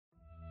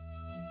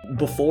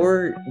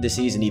before the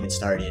season even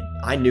started,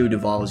 I knew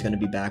Duvall was going to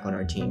be back on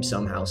our team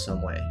somehow,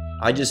 some way.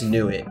 I just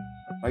knew it.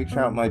 Mike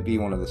Trout might be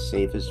one of the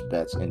safest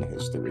bets in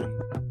history,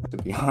 to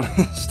be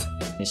honest.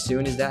 As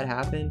soon as that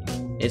happened,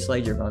 it's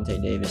like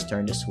Gervonta Davis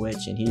turned a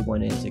switch and he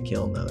went into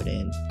kill mode.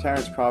 And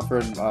Terrence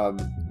Crawford,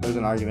 there's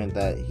an argument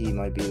that he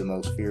might be the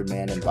most feared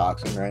man in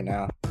boxing right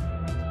now.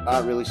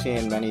 Not really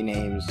seeing many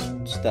names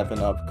stepping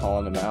up,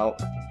 calling him out.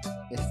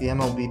 If the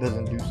MLB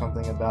doesn't do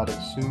something about it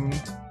soon,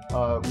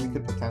 we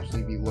could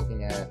potentially be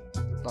looking at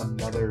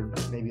another,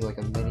 maybe like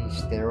a mini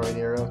steroid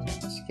era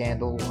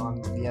scandal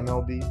on the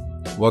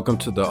MLB. Welcome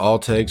to the All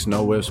Takes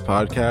No Whiffs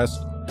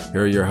podcast.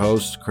 Here are your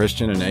hosts,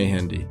 Christian and A.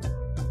 Hindi.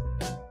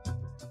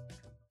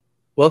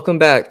 Welcome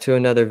back to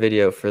another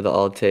video for the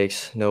All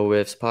Takes No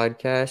Whiffs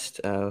podcast.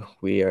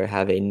 We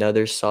have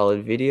another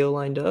solid video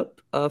lined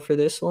up for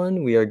this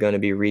one. We are going to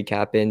be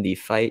recapping the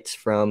fights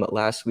from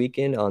last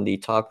weekend on the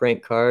top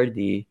ranked card,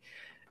 the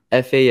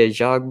Efe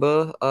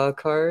Ajagba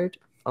card.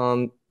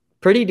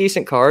 Pretty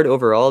decent card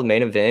overall. The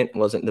main event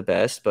wasn't the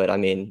best, but I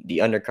mean, the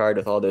undercard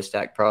with all those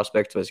stacked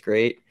prospects was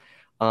great.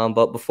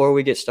 But before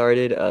we get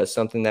started,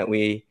 something that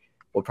we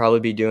will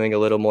probably be doing a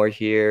little more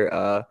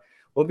here,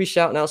 we'll be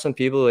shouting out some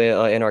people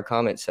in our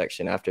comment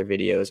section after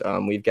videos.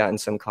 We've gotten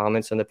some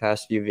comments in the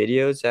past few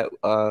videos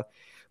that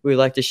we'd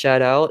like to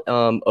shout out.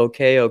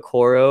 Okay,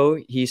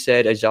 Okoro, he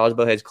said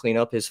Ajagba has cleaned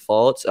up his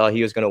faults.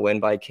 He was going to win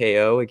by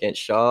KO against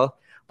Shaw.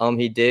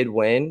 He did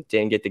win,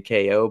 didn't get the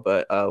KO,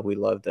 but we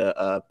love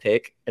the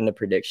pick and the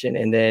prediction.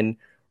 And then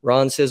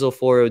Ron Sizzle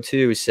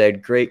 402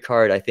 said, great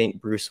card. I think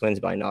Bruce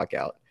wins by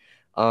knockout.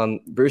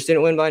 Bruce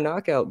didn't win by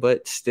knockout,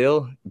 but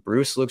still,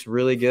 Bruce looks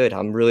really good.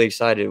 I'm really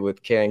excited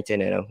with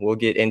Carrington, and we'll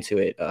get into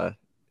it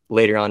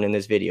later on in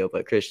this video.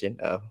 But Christian,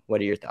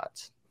 what are your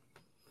thoughts?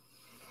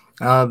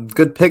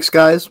 Good picks,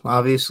 guys.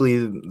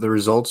 Obviously, the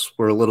results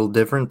were a little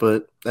different,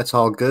 but that's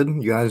all good.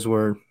 You guys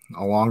were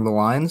along the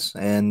lines,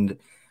 and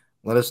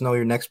let us know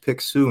your next pick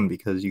soon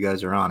because you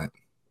guys are on it.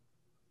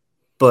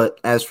 But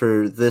as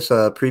for this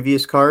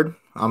previous card,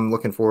 I'm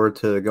looking forward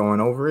to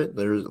going over it.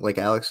 There's, like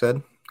Alex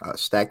said,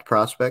 stacked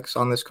prospects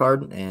on this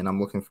card, and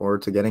I'm looking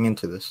forward to getting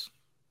into this.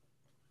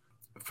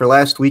 For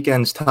last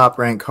weekend's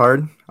top-ranked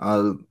card,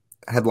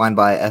 headlined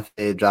by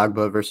Efe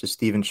Ajagba versus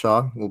Stephen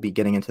Shaw. We'll be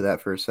getting into that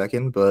for a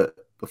second, but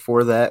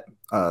before that,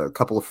 a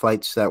couple of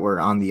fights that were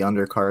on the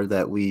undercard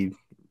that we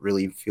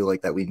really feel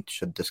like that we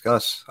should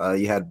discuss.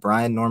 You had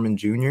Brian Norman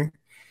Jr.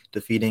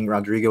 defeating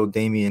Rodrigo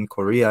Damian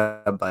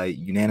Correa by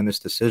unanimous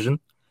decision.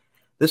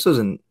 This was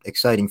an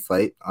exciting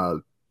fight.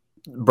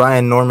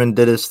 Brian Norman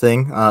did his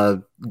thing,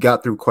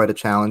 got through quite a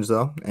challenge,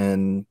 though,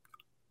 and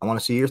I want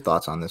to see your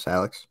thoughts on this,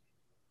 Alex.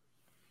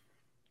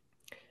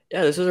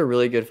 Yeah, this was a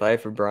really good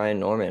fight for Brian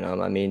Norman.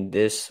 I mean,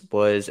 this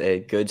was a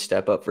good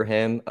step up for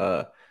him.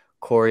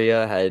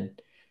 Correa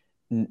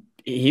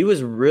he was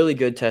a really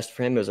good test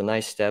for him. It was a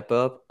nice step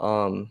up.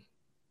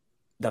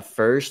 The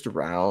first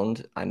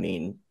round, I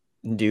mean,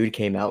 dude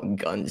came out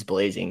guns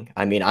blazing.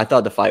 I mean, I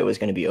thought the fight was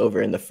going to be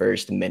over in the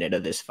first minute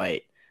of this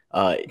fight.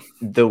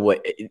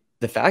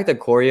 The fact that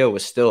Correa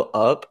was still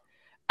up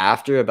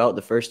after about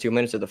the first 2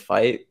 minutes of the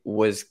fight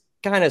was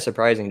kind of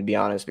surprising, to be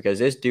honest, because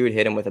this dude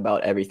hit him with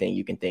about everything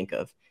you can think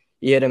of.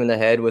 He hit him in the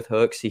head with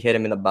hooks. He hit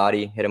him in the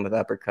body, hit him with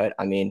uppercut.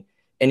 I mean,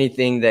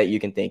 anything that you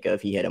can think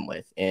of, he hit him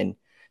with. And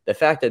the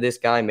fact that this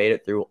guy made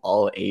it through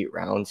all 8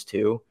 rounds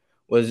too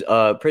was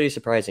pretty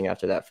surprising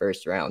after that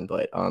first round.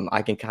 But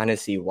I can kind of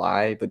see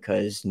why,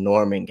 because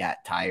Norman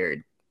got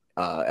tired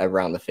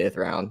around the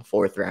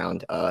 4th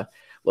round.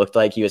 Looked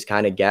like he was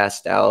kind of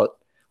gassed out.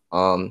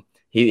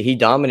 He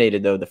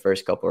dominated, though, the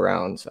first couple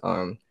rounds.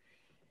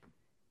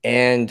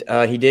 And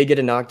he did get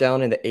a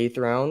knockdown in the 8th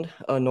round,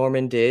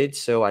 Norman did.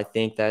 So I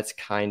think that's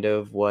kind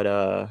of what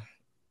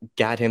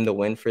got him the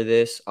win for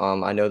this.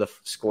 I know the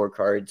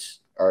scorecards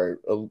are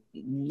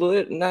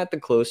not the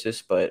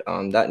closest, but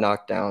that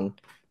knockdown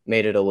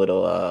made it a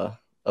little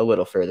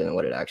further than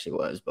what it actually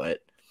was. But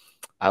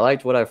I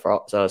liked what I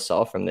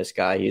saw from this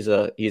guy. He's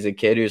a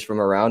kid who's from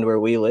around where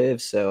we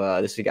live,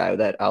 so this is a guy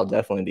that I'll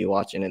definitely be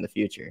watching in the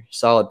future.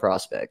 Solid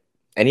prospect.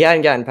 And he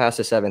hadn't gotten past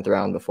the 7th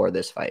round before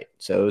this fight,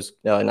 so it was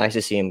nice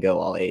to see him go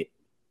all 8.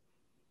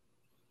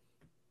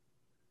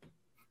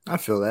 I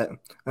feel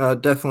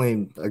that.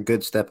 Definitely a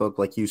good step up,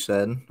 like you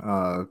said.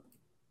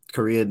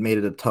 Correa had made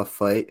it a tough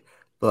fight,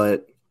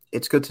 but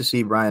it's good to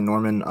see Brian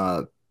Norman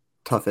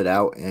tough it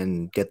out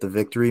and get the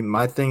victory.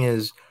 My thing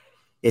is,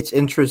 it's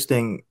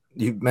interesting.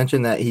 You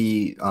mentioned that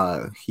he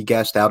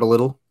gassed out a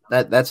little.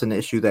 That's an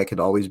issue that could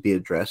always be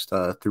addressed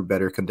through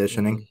better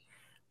conditioning. Mm-hmm.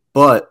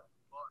 But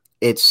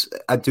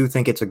I do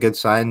think it's a good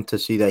sign to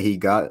see that he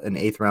got an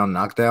 8th round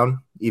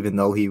knockdown, even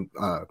though he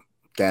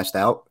gassed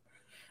out.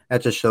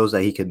 That just shows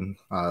that he can,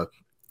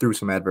 through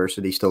some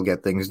adversity, still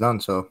get things done.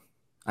 So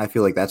I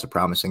feel like that's a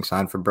promising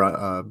sign for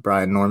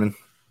Brian Norman.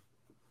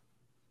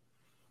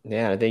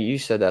 Yeah, I think you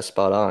said that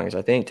spot on, because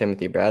I think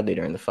Timothy Bradley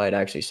during the fight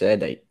actually said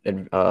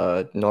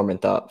that Norman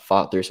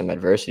fought through some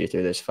adversity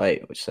through this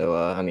fight. So,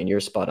 I mean, you're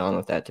spot on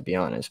with that, to be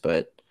honest.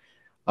 But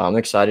I'm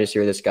excited to see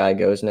where this guy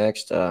goes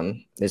next.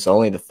 It's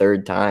only the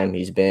 3rd time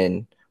he's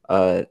been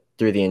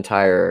through the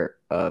entire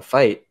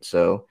fight.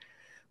 So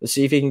let's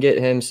see if he can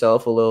get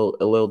himself a little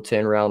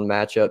 10-round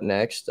matchup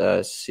next.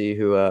 See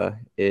who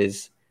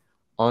is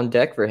on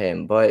deck for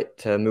him. But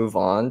to move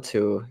on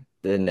to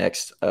the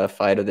next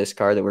fight of this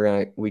card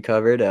that we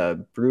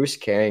covered, Bruce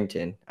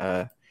Carrington.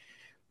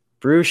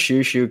 Bruce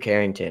Shoo Shoo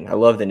Carrington. I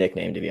love the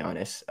nickname, to be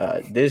honest.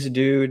 This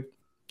dude,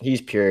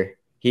 he's pure.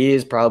 He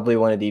is probably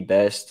one of the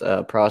best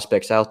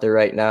prospects out there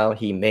right now.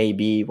 He may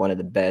be one of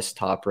the best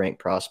top-ranked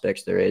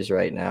prospects there is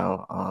right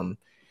now.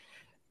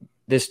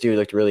 This dude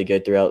looked really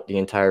good throughout the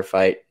entire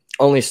fight.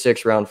 Only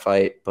 6-round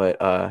fight,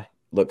 but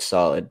looked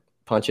solid.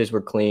 Punches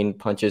were clean.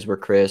 Punches were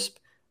crisp.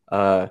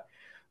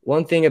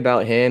 One thing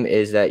about him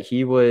is that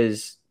he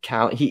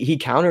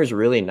counters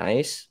really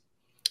nice,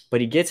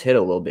 but he gets hit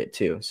a little bit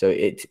too. So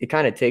it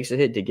kind of takes a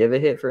hit to give a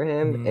hit for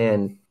him.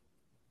 And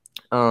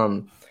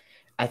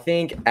I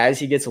think as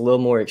he gets a little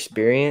more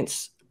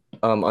experience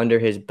under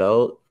his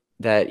belt,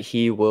 that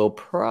he will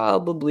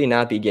probably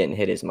not be getting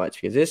hit as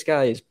much, because this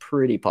guy is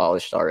pretty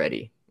polished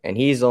already, and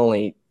he's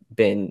only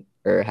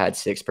had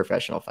 6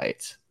 professional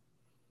fights.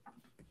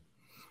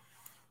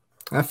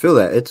 I feel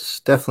that. It's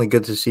definitely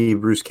good to see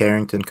Bruce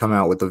Carrington come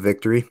out with a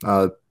victory.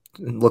 It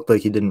looked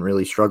like he didn't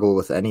really struggle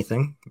with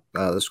anything.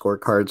 The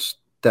scorecards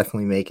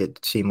definitely make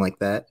it seem like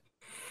that.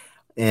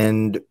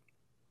 And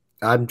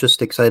I'm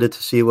just excited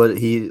to see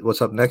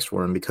what's up next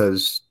for him,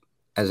 because,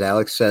 as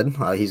Alex said,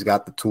 he's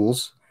got the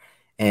tools,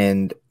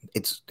 and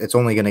it's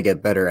only going to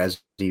get better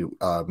as he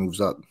moves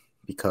up,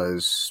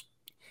 because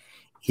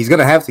he's going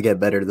to have to get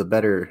better. The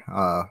better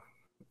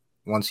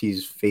once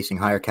he's facing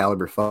higher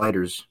caliber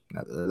fighters,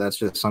 that's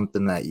just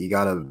something that you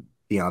got to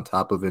be on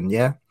top of. And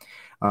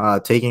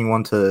taking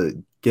one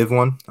to give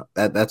one,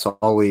 that's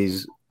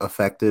always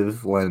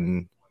effective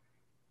when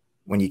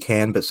you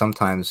can, but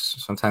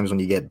sometimes when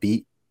you get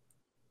beat,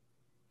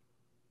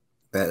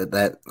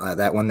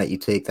 that one that you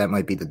take, that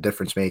might be the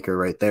difference maker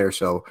right there.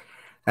 So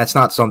that's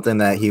not something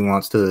that he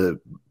wants to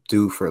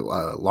do for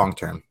long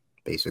term,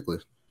 basically.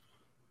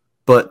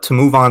 But to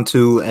move on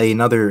to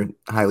another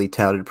highly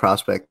touted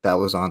prospect that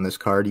was on this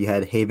card, you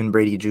had Haven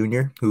Brady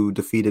Jr., who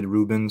defeated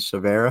Ruben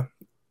Severa.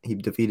 He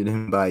defeated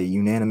him by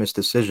unanimous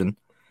decision,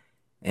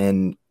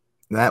 and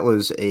that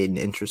was an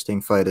interesting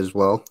fight as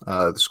well.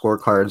 The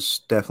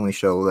scorecards definitely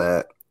show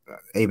that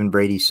Haven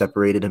Brady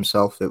separated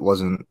himself. It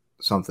wasn't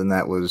something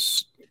that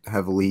was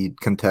heavily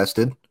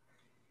contested,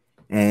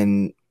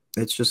 and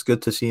it's just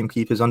good to see him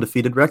keep his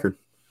undefeated record.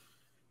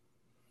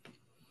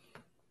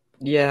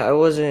 Yeah, I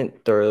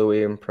wasn't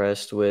thoroughly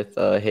impressed with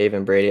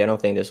Haven Brady. I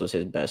don't think this was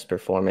his best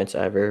performance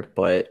ever,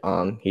 but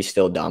he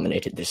still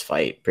dominated this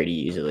fight pretty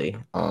easily.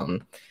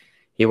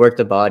 He worked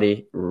the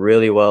body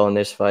really well in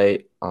this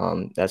fight.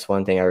 That's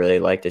one thing I really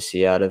like to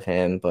see out of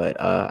him. But,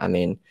 I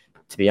mean,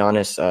 to be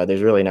honest,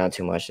 there's really not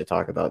too much to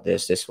talk about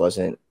this. This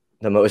wasn't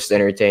the most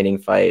entertaining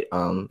fight,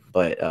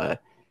 but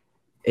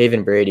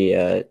Haven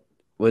Brady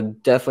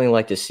would definitely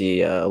like to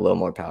see a little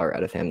more power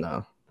out of him,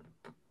 though.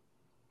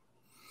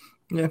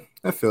 Yeah,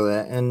 I feel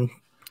that. And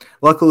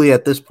luckily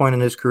at this point in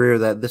his career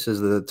that this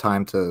is the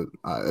time to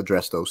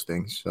address those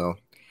things. So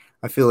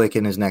I feel like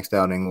in his next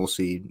outing, we'll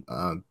see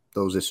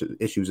those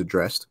issues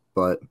addressed.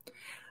 But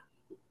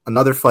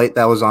another fight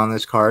that was on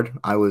this card,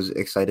 I was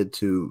excited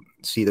to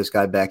see this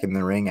guy back in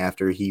the ring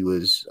after he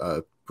was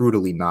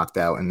brutally knocked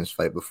out in this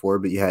fight before.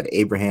 But you had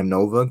Abraham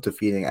Nova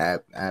defeating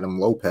Adam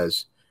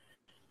Lopez.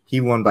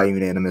 He won by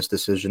unanimous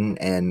decision.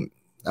 And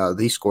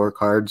these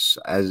scorecards,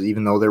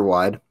 even though they're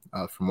wide,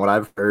 from what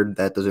I've heard,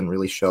 that doesn't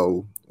really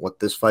show what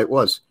this fight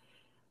was.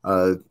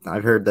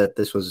 I've heard that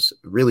this was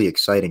a really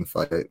exciting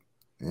fight,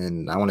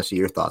 and I want to see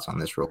your thoughts on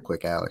this real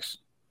quick, Alex.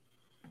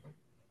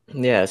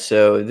 Yeah,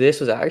 so this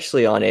was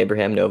actually on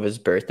Abraham Nova's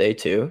birthday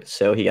too,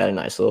 so he got a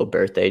nice little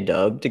birthday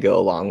dub to go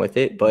along with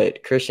it.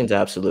 But Christian's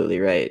absolutely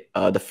right.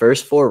 The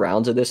first 4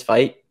 rounds of this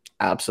fight,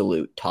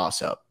 absolute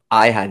toss-up.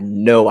 I had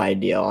no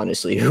idea,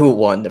 honestly, who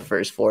won the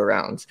first 4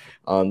 rounds.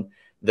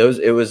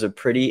 It was a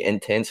pretty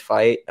intense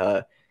fight.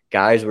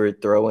 Guys were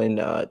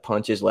throwing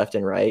punches left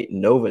and right.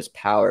 Nova's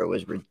power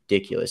was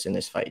ridiculous in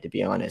this fight, to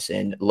be honest.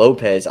 And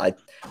Lopez, I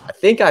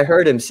think I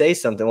heard him say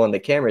something. One of the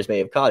cameras may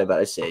have caught it,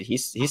 but he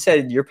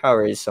said your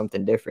power is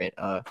something different.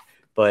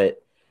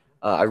 But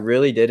I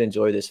really did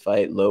enjoy this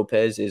fight.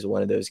 Lopez is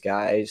one of those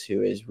guys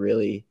who is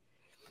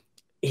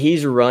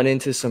he's run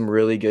into some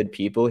really good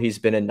people. He's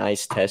been a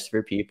nice test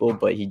for people,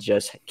 but he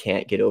just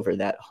can't get over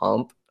that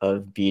hump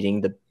of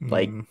beating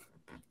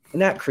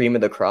not cream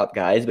of the crop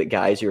guys, but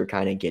guys who are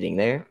kind of getting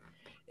there.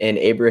 And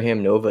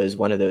Abraham Nova is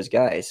one of those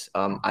guys.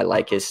 I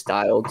like his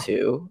style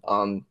too.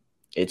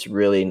 It's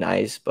really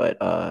nice, but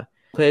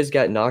Lopez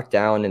got knocked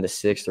down in the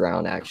 6th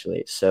round,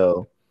 actually.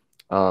 So,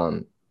 or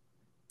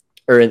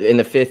in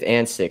the 5th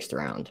and 6th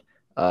round.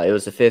 It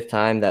was the 5th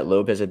time that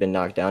Lopez had been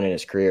knocked down in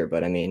his career.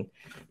 But I mean,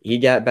 he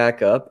got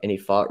back up and he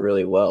fought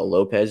really well.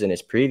 Lopez in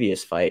his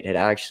previous fight had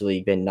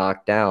actually been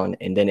knocked down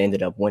and then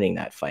ended up winning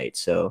that fight.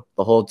 So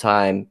the whole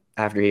time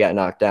after he got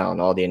knocked down,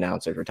 all the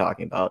announcers were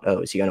talking about, oh,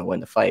 is he going to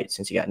win the fight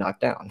since he got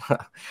knocked down?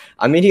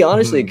 I mean, he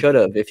honestly could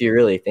have, if you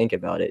really think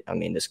about it. I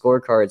mean, the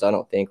scorecards I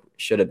don't think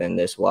should have been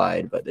this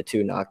wide, but the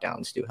 2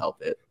 knockdowns do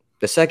help it.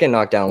 The second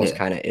knockdown was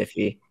kind of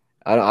iffy.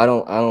 I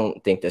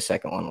don't think the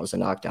second one was a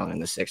knockdown in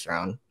the 6th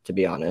round, to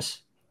be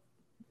honest.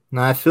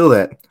 No, I feel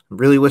that. I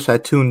really wish I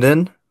tuned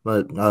in,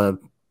 but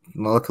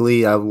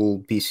luckily I will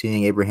be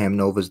seeing Abraham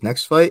Nova's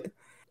next fight.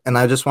 And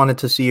I just wanted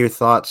to see your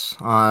thoughts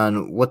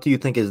on what do you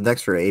think is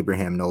next for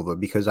Abraham Nova,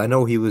 because I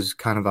know he was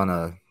kind of on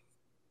a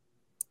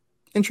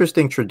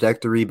interesting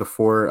trajectory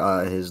before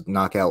his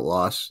knockout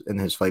loss in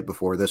his fight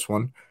before this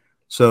one.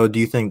 So do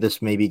you think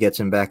this maybe gets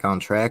him back on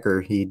track,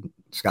 or he's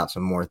got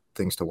some more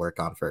things to work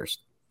on first?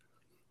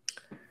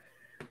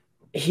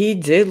 He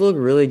did look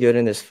really good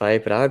in this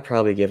fight, but I would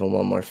probably give him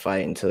one more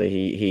fight until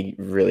he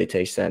really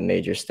takes that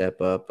major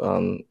step up.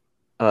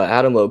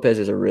 Adam Lopez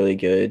is a really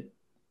good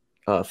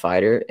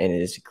fighter and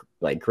is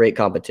like great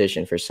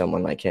competition for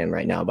someone like him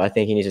right now. But I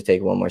think he needs to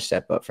take one more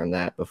step up from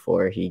that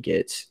before he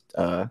gets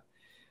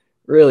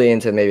really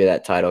into maybe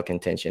that title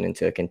contention,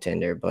 into a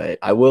contender. But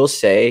I will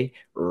say,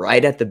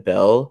 right at the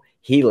bell,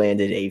 he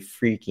landed a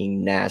freaking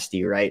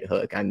nasty right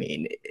hook. I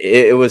mean,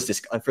 it was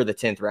just for the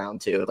 10th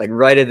round too. Like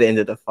right at the end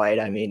of the fight,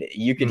 I mean,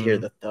 you could hear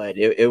the thud.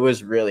 It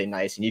was really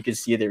nice, and you could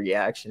see the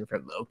reaction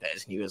from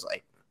Lopez. And he was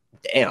like,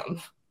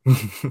 "Damn."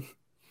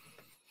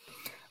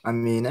 I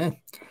mean,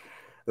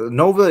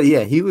 Nova,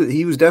 yeah, he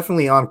was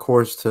definitely on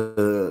course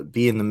to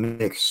be in the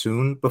mix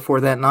soon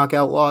before that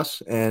knockout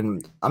loss,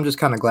 and I'm just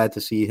kind of glad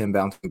to see him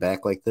bouncing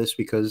back like this,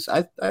 because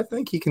I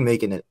think he can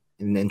make an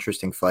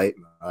interesting fight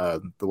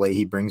the way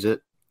he brings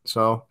it.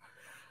 So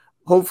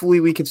hopefully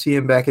we can see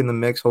him back in the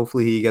mix.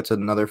 Hopefully he gets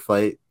another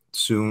fight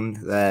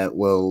soon that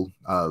will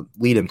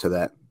lead him to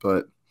that.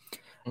 But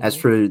as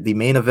for the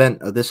main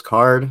event of this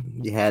card,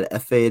 you had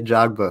Efe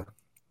Ajagba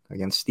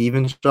against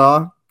Stephen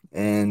Shaw,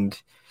 and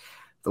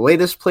the way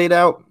this played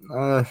out,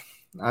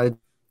 Ajagba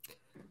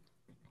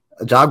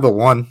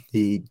won.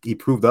 He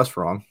proved us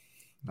wrong,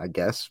 I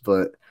guess.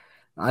 But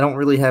I don't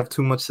really have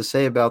too much to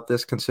say about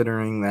this,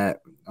 considering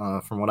that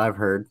from what I've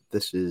heard,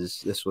 this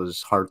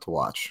was hard to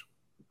watch.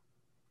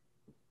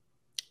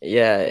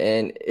 Yeah,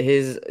 and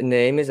his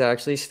name is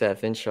actually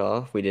Stephen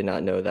Shaw. We did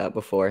not know that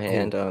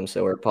beforehand,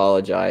 so we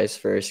apologize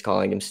for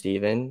calling him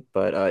Steven,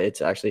 but it's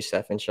actually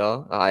Stephen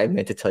Shaw. I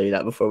meant to tell you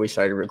that before we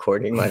started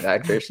recording. My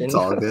bad, Christian. It's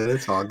all good.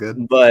 It's all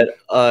good. But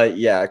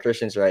yeah,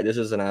 Christian's right. This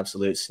is an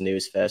absolute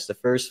snooze fest. The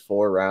first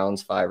 5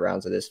 rounds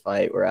of this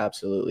fight were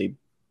absolutely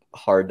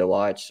hard to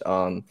watch.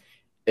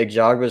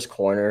 Ajagba's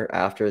corner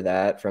after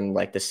that, from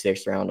like the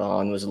 6th round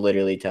on, was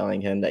literally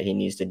telling him that he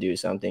needs to do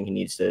something. He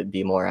needs to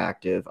be more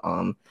active.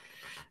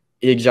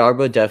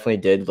 Ajagba definitely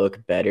did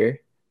look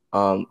better,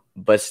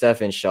 but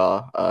Stephen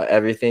Shaw,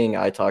 everything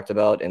I talked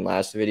about in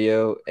last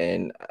video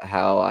and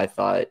how I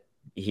thought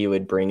he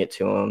would bring it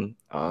to him,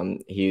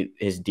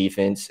 his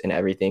defense and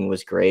everything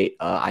was great.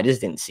 I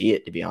just didn't see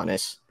it, to be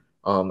honest.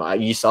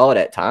 You saw it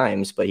at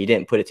times, but he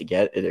didn't put it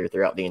together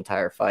throughout the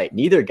entire fight.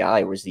 Neither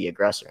guy was the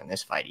aggressor in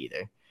this fight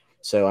either.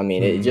 So, I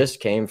mean, it just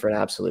came for an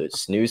absolute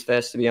snooze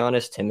fest, to be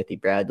honest. Timothy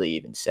Bradley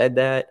even said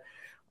that.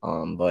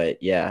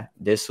 But yeah,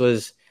 this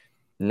was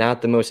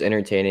not the most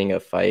entertaining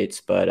of fights,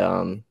 but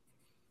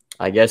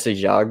I guess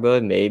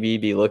Ajagba maybe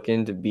be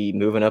looking to be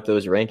moving up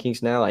those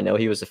rankings now. I know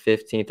he was a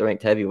 15th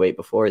ranked heavyweight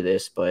before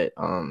this, but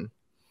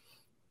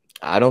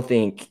I don't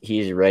think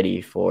he's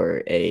ready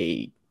for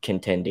a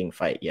contending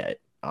fight yet.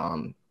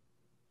 I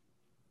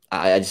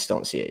just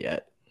don't see it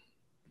yet.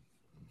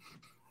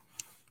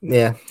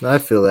 Yeah, I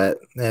feel that,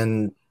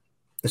 and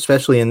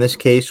especially in this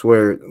case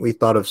where we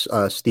thought of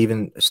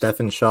Stephen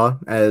Shaw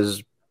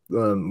as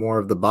more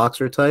of the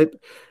boxer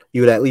type,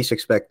 you would at least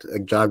expect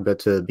Ajagba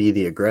to be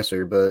the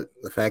aggressor. But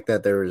the fact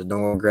that there was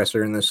no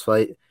aggressor in this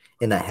fight,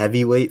 in a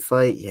heavyweight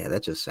fight, yeah,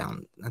 that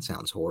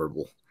sounds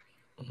horrible.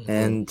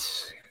 And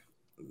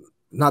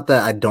not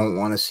that I don't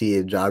want to see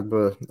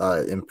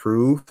Ajagba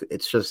improve.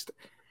 It's just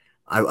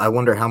I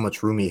wonder how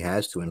much room he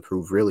has to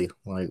improve. Really,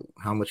 like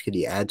how much could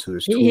he add to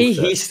his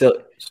tool set?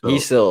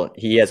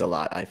 He has a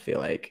lot. I feel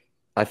like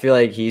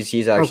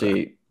he's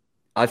actually. Okay.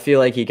 I feel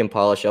like he can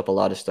polish up a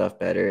lot of stuff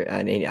better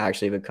and he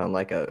actually become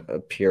like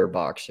a pure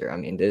boxer. I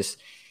mean,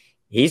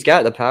 he's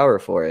got the power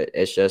for it.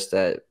 It's just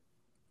that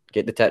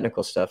get the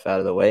technical stuff out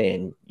of the way,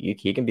 and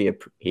he can be a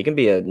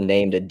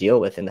name to deal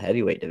with in the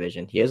heavyweight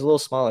division. He is a little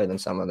smaller than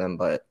some of them,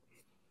 but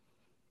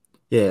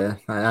yeah,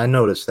 I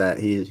noticed that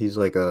he's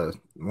like a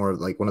more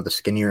like one of the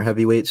skinnier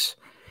heavyweights.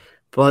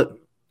 But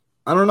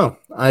I don't know.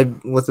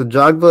 With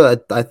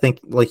Ajagba, I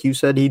think like you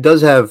said, he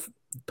does have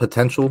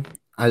potential.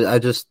 I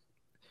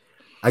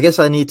guess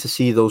I need to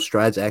see those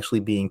strides actually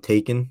being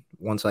taken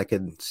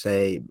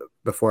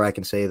before I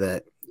can say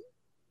that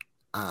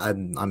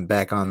I'm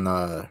back on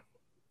the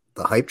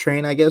hype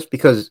train, I guess,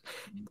 because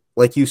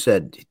like you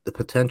said, the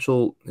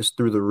potential is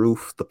through the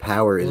roof. The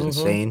power is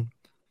insane.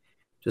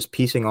 Just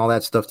piecing all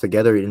that stuff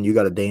together, and you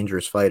got a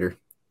dangerous fighter,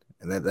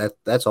 and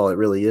that's all it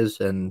really is.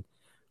 And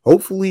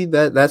hopefully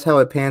that's how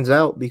it pans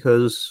out,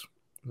 because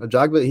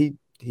Ajagba,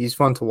 he's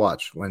fun to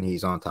watch when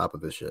he's on top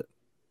of his shit.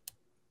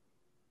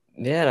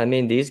 Yeah, I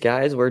mean, these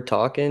guys were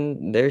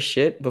talking their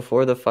shit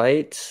before the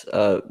fights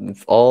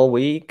all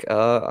week.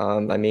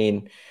 I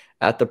mean,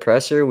 at the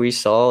presser, we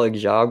saw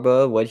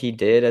Ajagba, what he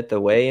did at the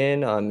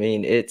weigh-in. I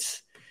mean,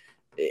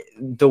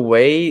 the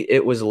way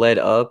it was led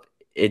up,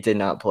 it did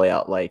not play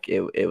out like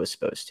it was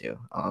supposed to.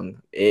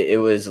 It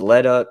was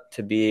led up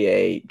to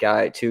be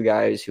two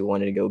guys who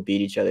wanted to go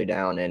beat each other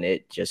down, and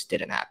it just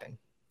didn't happen.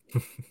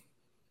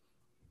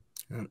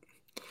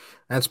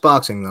 That's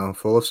boxing, though,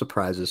 full of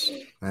surprises.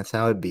 That's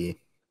how it be.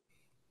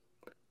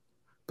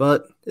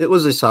 But it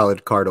was a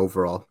solid card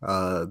overall.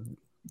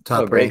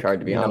 Great card,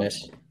 to be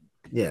honest.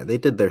 Yeah, they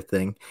did their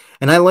thing.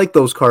 And I like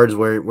those cards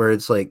where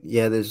it's like,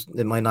 yeah,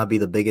 it might not be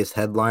the biggest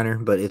headliner,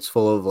 but it's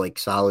full of like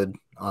solid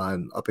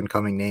up and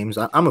coming names.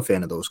 I'm a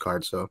fan of those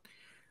cards, so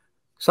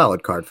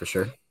solid card for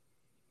sure.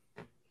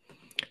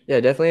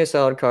 Yeah, definitely a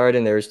solid card.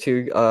 And there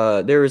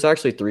was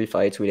actually 3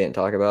 fights we didn't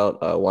talk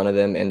about. One of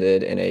them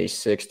ended in a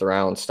 6th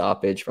round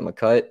stoppage from a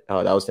cut.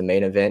 That was the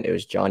main event. It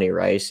was Johnny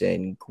Rice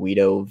and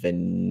Guido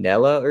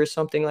Vanella or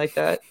something like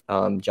that.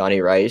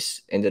 Johnny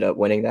Rice ended up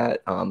winning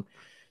that.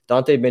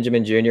 Dante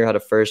Benjamin Jr. had a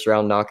 1st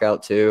round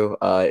knockout too.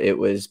 It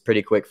was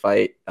pretty quick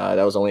fight.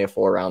 That was only a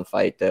 4-round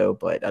fight though,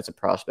 but that's a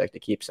prospect to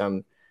keep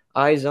some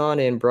eyes on.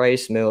 And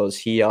Bryce Mills,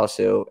 he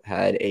also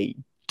had a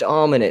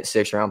dominant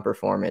 6-round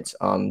performance.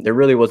 There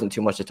really wasn't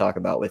too much to talk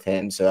about with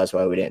him, so that's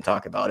why we didn't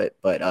talk about it.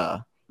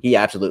 But he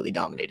absolutely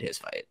dominated his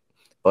fight.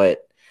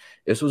 But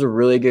this was a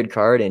really good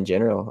card in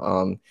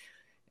general.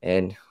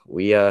 And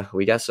we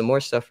got some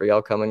more stuff for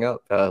y'all coming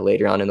up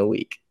later on in the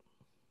week.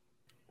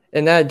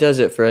 And that does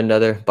it for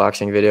another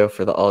boxing video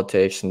for the All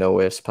Takes No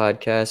Whiffs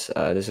podcast.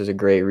 This was a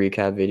great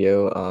recap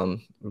video.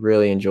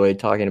 Really enjoyed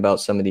talking about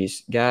some of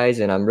these guys,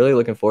 and I'm really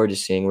looking forward to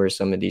seeing where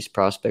some of these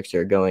prospects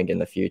are going in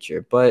the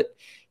future. But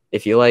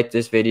if you like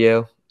this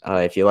video,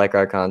 if you like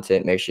our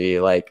content, make sure you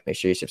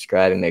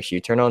subscribe, and make sure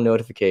you turn on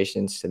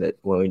notifications to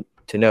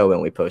know when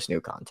we post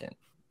new content.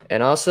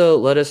 And also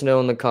let us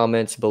know in the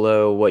comments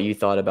below what you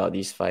thought about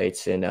these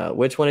fights and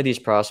which one of these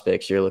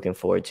prospects you're looking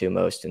forward to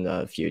most in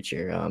the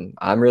future.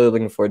 I'm really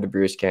looking forward to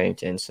Bruce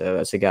Carrington, so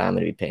that's a guy I'm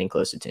going to be paying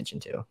close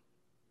attention to.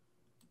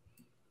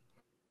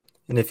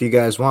 And if you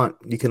guys want,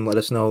 you can let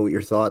us know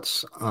your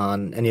thoughts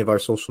on any of our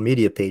social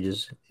media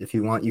pages. If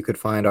you want, you could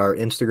find our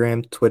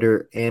Instagram,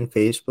 Twitter, and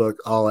Facebook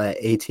all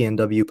at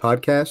ATNW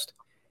Podcast.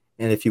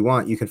 And if you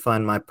want, you can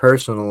find my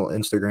personal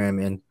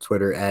Instagram and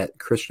Twitter at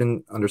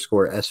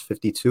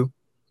Christian_S52.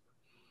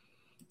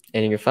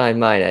 And you can find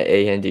mine at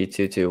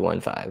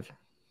AND2215.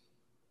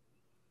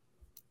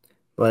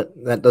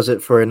 But that does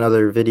it for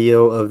another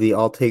video of the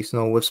All Takes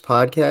No Whiffs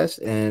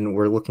podcast, and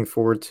we're looking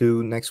forward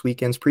to next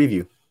weekend's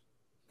preview.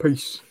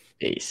 Peace.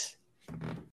 Peace.